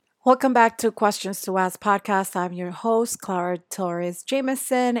Welcome back to Questions to Ask podcast. I'm your host, Clara Torres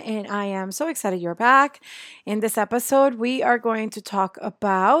Jameson, and I am so excited you're back. In this episode, we are going to talk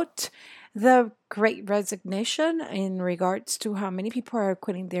about the great resignation in regards to how many people are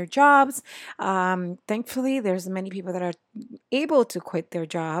quitting their jobs. Thankfully, there's many people that are able to quit their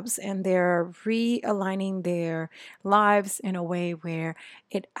jobs and they're realigning their lives in a way where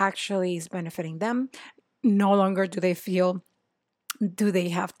it actually is benefiting them. No longer do they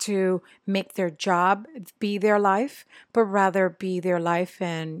have to make their job be their life, but rather be their life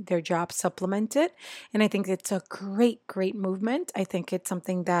and their job supplement it. And I think it's a great movement. I think it's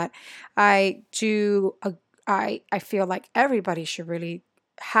something that I do. I feel like everybody should really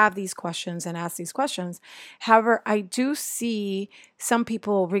have these questions and ask these questions. However, I do see some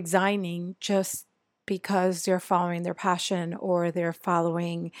people resigning just because they're following their passion or they're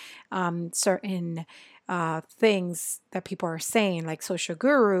following certain things that people are saying, like social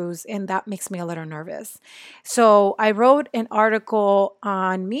gurus, and that makes me a little nervous. So I wrote an article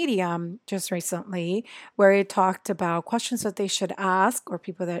on Medium just recently where it talked about questions that they should ask, or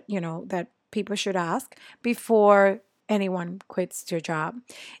people that, that people should ask before anyone quits their job.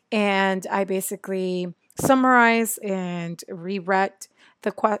 And I basically summarized and reread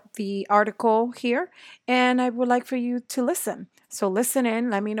the article here, and I would like for you to listen. So listen in,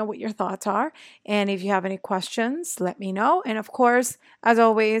 let me know what your thoughts are. And if you have any questions, let me know. And of course, as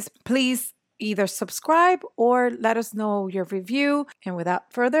always, please either subscribe or let us know your review. And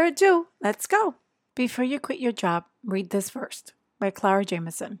without further ado, let's go. Before you quit your job, read this first by Clara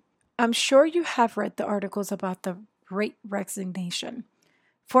Jameson. I'm sure you have read the articles about the great resignation.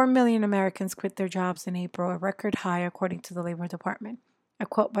 4 million Americans quit their jobs in April, a record high according to the Labor Department. A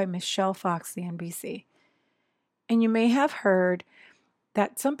quote by Michelle Fox, CNBC. And you may have heard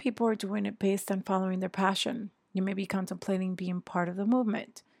that some people are doing it based on following their passion. You may be contemplating being part of the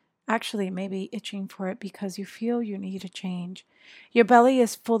movement. Actually, maybe itching for it because you feel you need a change. Your belly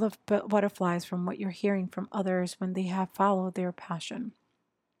is full of butterflies from what you're hearing from others when they have followed their passion.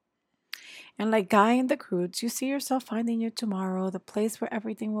 And like Guy in the Croods, you see yourself finding your tomorrow, the place where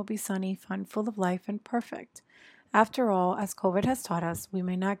everything will be sunny, fun, full of life, and perfect. After all, as COVID has taught us, we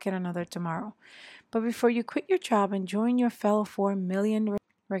may not get another tomorrow. But before you quit your job and join your fellow 4 million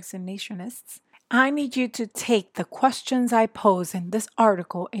resignationists, I need you to take the questions I pose in this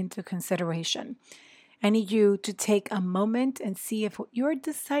article into consideration. I need you to take a moment and see if what you're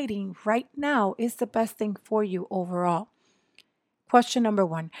deciding right now is the best thing for you overall. Question number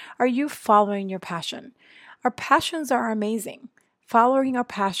 1. Are you following your passion? Our passions are amazing. Following our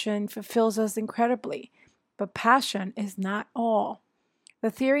passion fulfills us incredibly. But passion is not all. The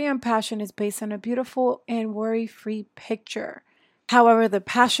theory on passion is based on a beautiful and worry-free picture. However, the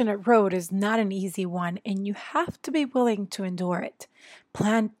passionate road is not an easy one, and you have to be willing to endure it.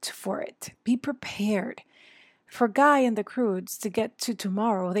 Plan for it. Be prepared. For Guy and the Croods to get to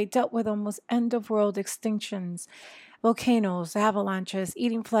tomorrow, they dealt with almost end-of-world extinctions, volcanoes, avalanches,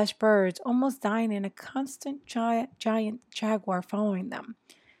 eating flesh birds, almost dying in a constant giant jaguar following them.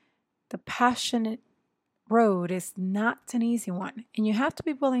 The passionate road is not an easy one, and you have to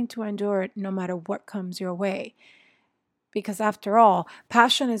be willing to endure it no matter what comes your way. Because after all,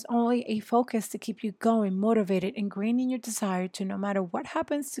 passion is only a focus to keep you going, motivated, ingrained in your desire to, no matter what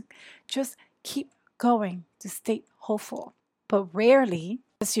happens, to just keep going, to stay hopeful. But rarely,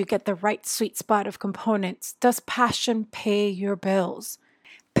 as you get the right sweet spot of components, does passion pay your bills.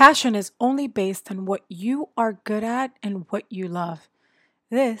 Passion is only based on what you are good at and what you love.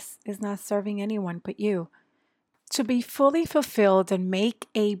 This is not serving anyone but you. To be fully fulfilled and make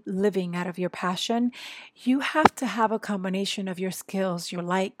a living out of your passion, you have to have a combination of your skills, your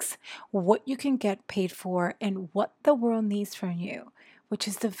likes, what you can get paid for, and what the world needs from you, which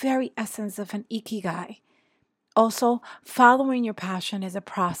is the very essence of an ikigai. Also, following your passion is a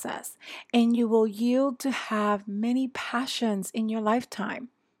process, and you will yield to have many passions in your lifetime.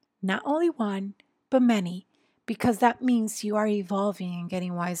 Not only one, but many, because that means you are evolving and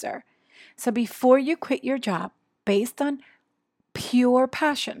getting wiser. So before you quit your job, based on pure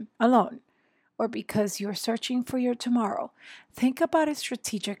passion alone, or because you're searching for your tomorrow, think about it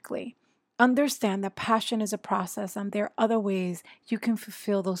strategically. Understand that passion is a process and there are other ways you can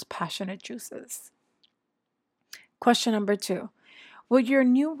fulfill those passionate juices. Question number 2. Will your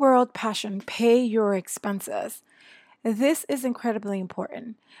new world passion pay your expenses? This is incredibly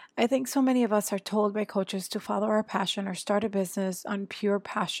important. I think so many of us are told by coaches to follow our passion or start a business on pure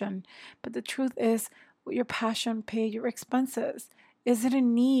passion. But the truth is, will your passion pay your expenses? Is it a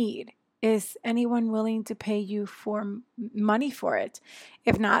need? Is anyone willing to pay you for money for it?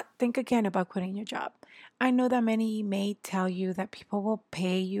 If not, think again about quitting your job. I know that many may tell you that people will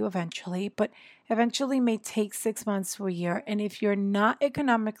pay you eventually, but eventually may take 6 months to a year. And if you're not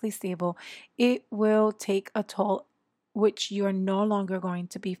economically stable, it will take a toll, which you're no longer going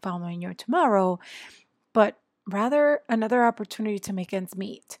to be following your tomorrow, but rather another opportunity to make ends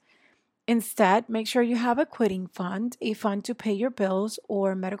meet. Instead, make sure you have a quitting fund, a fund to pay your bills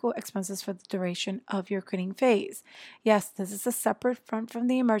or medical expenses for the duration of your quitting phase. Yes, this is a separate fund from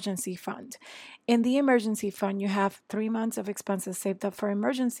the emergency fund. In the emergency fund, you have 3 months of expenses saved up for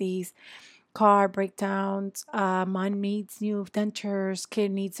emergencies, car breakdowns, mom needs new dentures,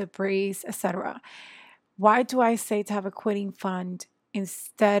 kid needs a brace, etc. Why do I say to have a quitting fund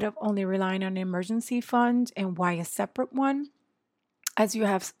instead of only relying on an emergency fund, and why a separate one? As you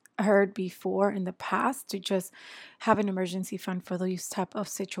have heard before in the past, to just have an emergency fund for these type of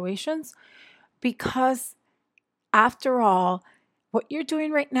situations, because after all, what you're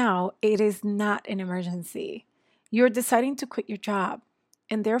doing right now, it is not an emergency. You're deciding to quit your job,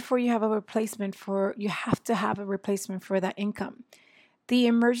 and therefore you have to have a replacement for that income. The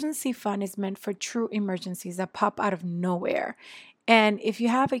emergency fund is meant for true emergencies that pop out of nowhere. And if you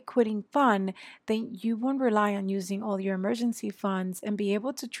have a quitting fund, then you won't rely on using all your emergency funds and be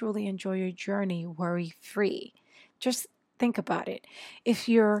able to truly enjoy your journey worry free. Just think about it. If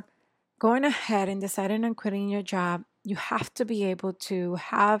you're going ahead and deciding on quitting your job, you have to be able to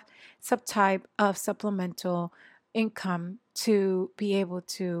have some type of supplemental income to be able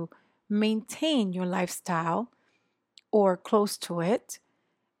to maintain your lifestyle or close to it,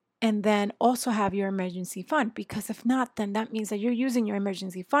 and then also have your emergency fund, because if not, then that means that you're using your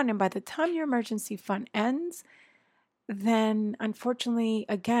emergency fund, and by the time your emergency fund ends, then unfortunately,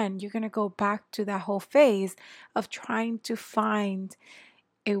 again, you're going to go back to that whole phase of trying to find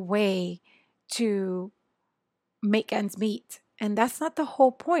a way to make ends meet, and that's not the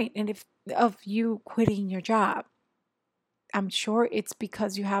whole point. And if of you quitting your job, I'm sure it's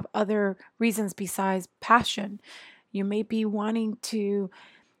because you have other reasons besides passion. You may be wanting to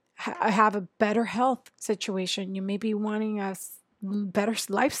have a better health situation. You may be wanting a better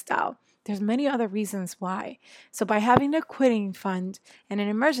lifestyle. There's many other reasons why. So by having a quitting fund and an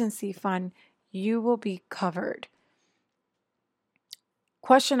emergency fund, you will be covered.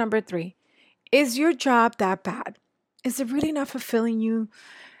 Question number 3. Is your job that bad? Is it really not fulfilling you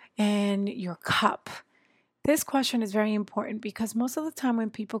and your cup? This question is very important because most of the time when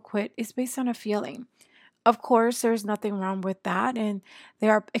people quit, it's based on a feeling. Of course, there's nothing wrong with that, and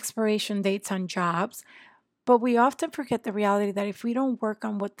there are expiration dates on jobs, but we often forget the reality that if we don't work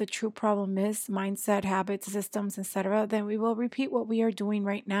on what the true problem is, mindset, habits, systems, etc., then we will repeat what we are doing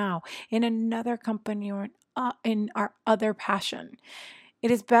right now in another company or in our other passion. It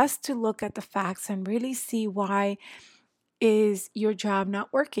is best to look at the facts and really see why is your job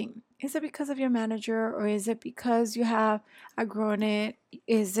not working. Is it because of your manager, or is it because you have outgrown it?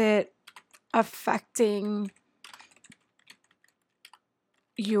 Is it affecting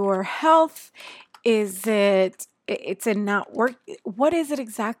your health? Is it's a not work? What is it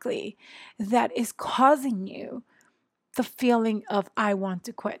exactly that is causing you the feeling of I want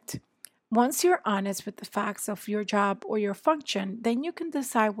to quit? Once you're honest with the facts of your job or your function, then you can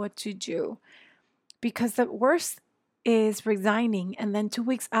decide what to do. Because the worst is resigning and then 2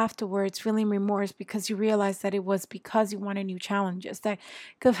 weeks afterwards feeling remorse because you realize that it was because you wanted new challenges that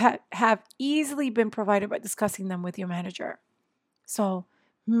could have easily been provided by discussing them with your manager. So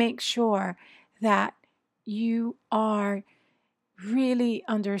make sure that you are really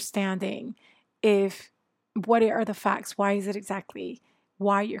understanding if what are the facts, why is it exactly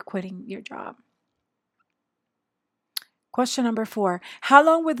why you're quitting your job. Question number 4, how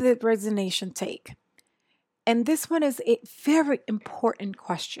long would the resignation take? And this one is a very important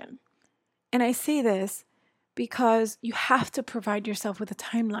question. And I say this because you have to provide yourself with a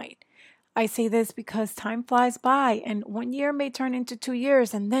timeline. I say this because time flies by, and 1 year may turn into 2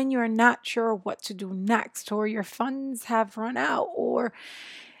 years, and then you're not sure what to do next, or your funds have run out, or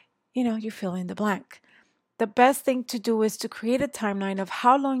you fill in the blank. The best thing to do is to create a timeline of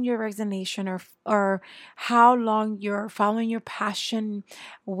how long your resignation or how long your following your passion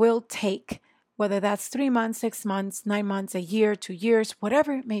will take, whether that's 3 months, 6 months, 9 months, a year, 2 years,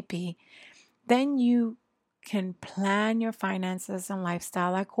 whatever it may be. Then you can plan your finances and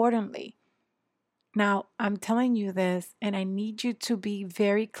lifestyle accordingly. Now, I'm telling you this, and I need you to be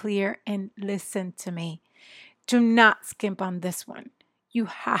very clear and listen to me. Do not skimp on this one. You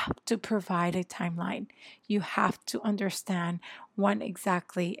have to provide a timeline. You have to understand when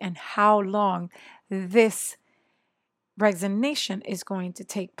exactly and how long this resignation is going to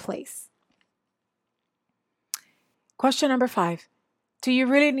take place. Question number 5. Do you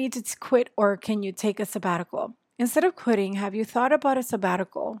really need to quit or can you take a sabbatical? Instead of quitting, have you thought about a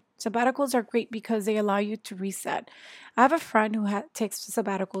sabbatical? Sabbaticals are great because they allow you to reset. I have a friend who takes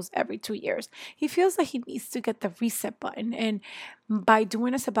sabbaticals every 2 years. He feels like he needs to get the reset button, and by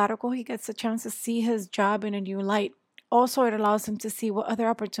doing a sabbatical, he gets a chance to see his job in a new light. Also, it allows him to see what other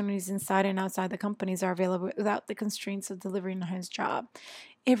opportunities inside and outside the companies are available without the constraints of delivering on his job.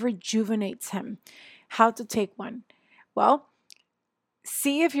 It rejuvenates him. How to take one? Well,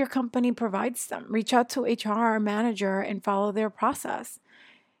 see if your company provides them. Reach out to HR or manager and follow their process.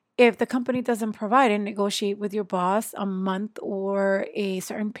 If the company doesn't provide it, negotiate with your boss a month or a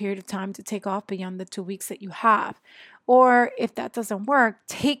certain period of time to take off beyond the 2 weeks that you have. Or if that doesn't work,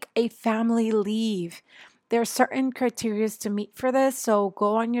 take a family leave. There are certain criteria to meet for this, so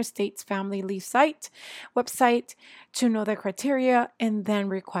go on your state's family leave website to know the criteria and then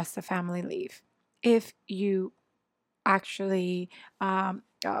request a family leave if you actually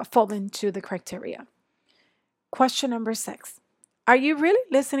fall into the criteria. Question number 6. Are you really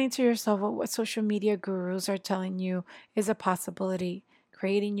listening to yourself what social media gurus are telling you is a possibility?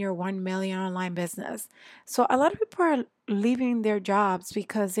 Creating your 1 million online business. So, a lot of people are leaving their jobs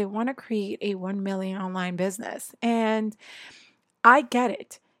because they want to create a 1 million online business. And I get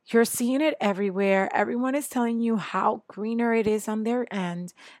it. You're seeing it everywhere. Everyone is telling you how greener it is on their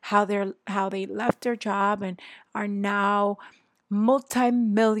end, how they left their job and are now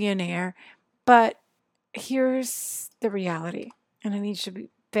multimillionaire. But here's the reality, and I need you to be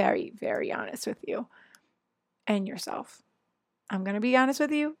very, very honest with you and yourself. I'm going to be honest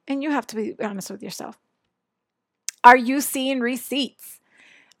with you, and you have to be honest with yourself. Are you seeing receipts?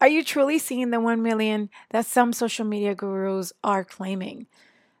 Are you truly seeing the 1 million that some social media gurus are claiming?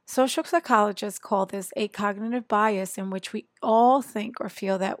 Social psychologists call this a cognitive bias in which we all think or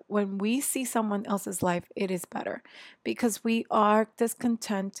feel that when we see someone else's life, it is better because we are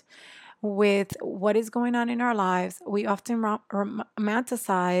discontent with what is going on in our lives. We often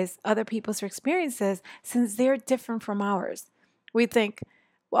romanticize other people's experiences since they're different from ours. We think,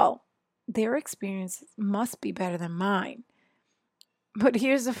 well, their experience must be better than mine. But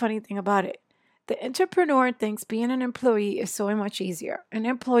here's the funny thing about it. The entrepreneur thinks being an employee is so much easier. An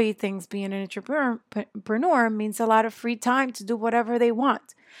employee thinks being an entrepreneur means a lot of free time to do whatever they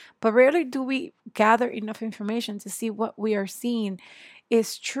want. But rarely do we gather enough information to see what we are seeing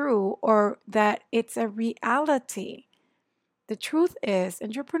is true or that it's a reality. The truth is,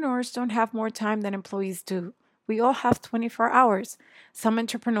 entrepreneurs don't have more time than employees do. We all have 24 hours. Some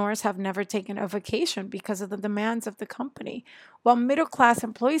entrepreneurs have never taken a vacation because of the demands of the company, while middle class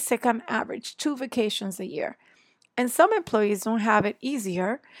employees take on average 2 vacations a year. And some employees don't have it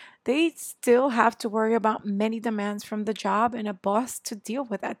easier. They still have to worry about many demands from the job and a boss to deal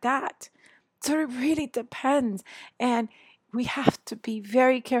with at that. So it really depends. And we have to be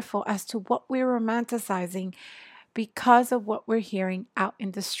very careful as to what we're romanticizing because of what we're hearing out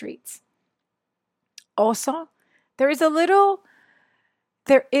in the streets. Also, there is a little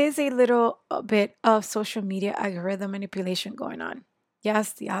bit of social media algorithm manipulation going on.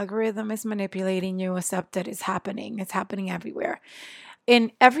 Yes, the algorithm is manipulating you, except that it's happening. It's happening everywhere.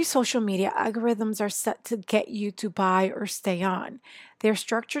 In every social media, algorithms are set to get you to buy or stay on. They're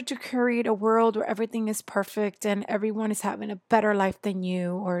structured to create a world where everything is perfect and everyone is having a better life than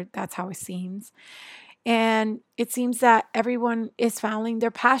you, or that's how it seems. And it seems that everyone is following their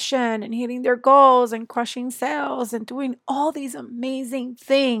passion and hitting their goals and crushing sales and doing all these amazing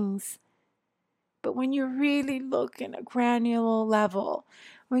things. But when you really look in a granular level,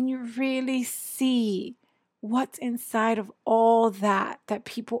 when you really see what's inside of all that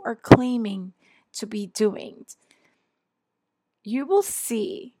people are claiming to be doing, you will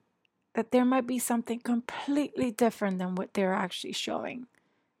see that there might be something completely different than what they're actually showing.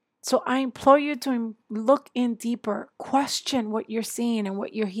 So I implore you to look in deeper, question what you're seeing and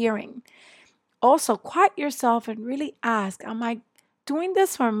what you're hearing. Also, quiet yourself and really ask, am I doing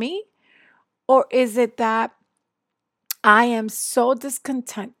this for me? Or is it that I am so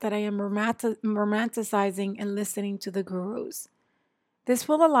discontent that I am romanticizing and listening to the gurus? This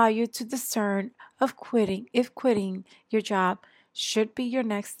will allow you to discern of quitting, if quitting your job should be your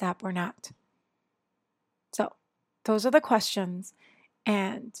next step or not. So, those are the questions.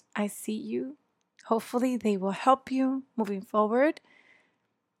 And I see you. Hopefully, they will help you moving forward.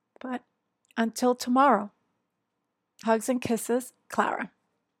 But until tomorrow, hugs and kisses, Clara.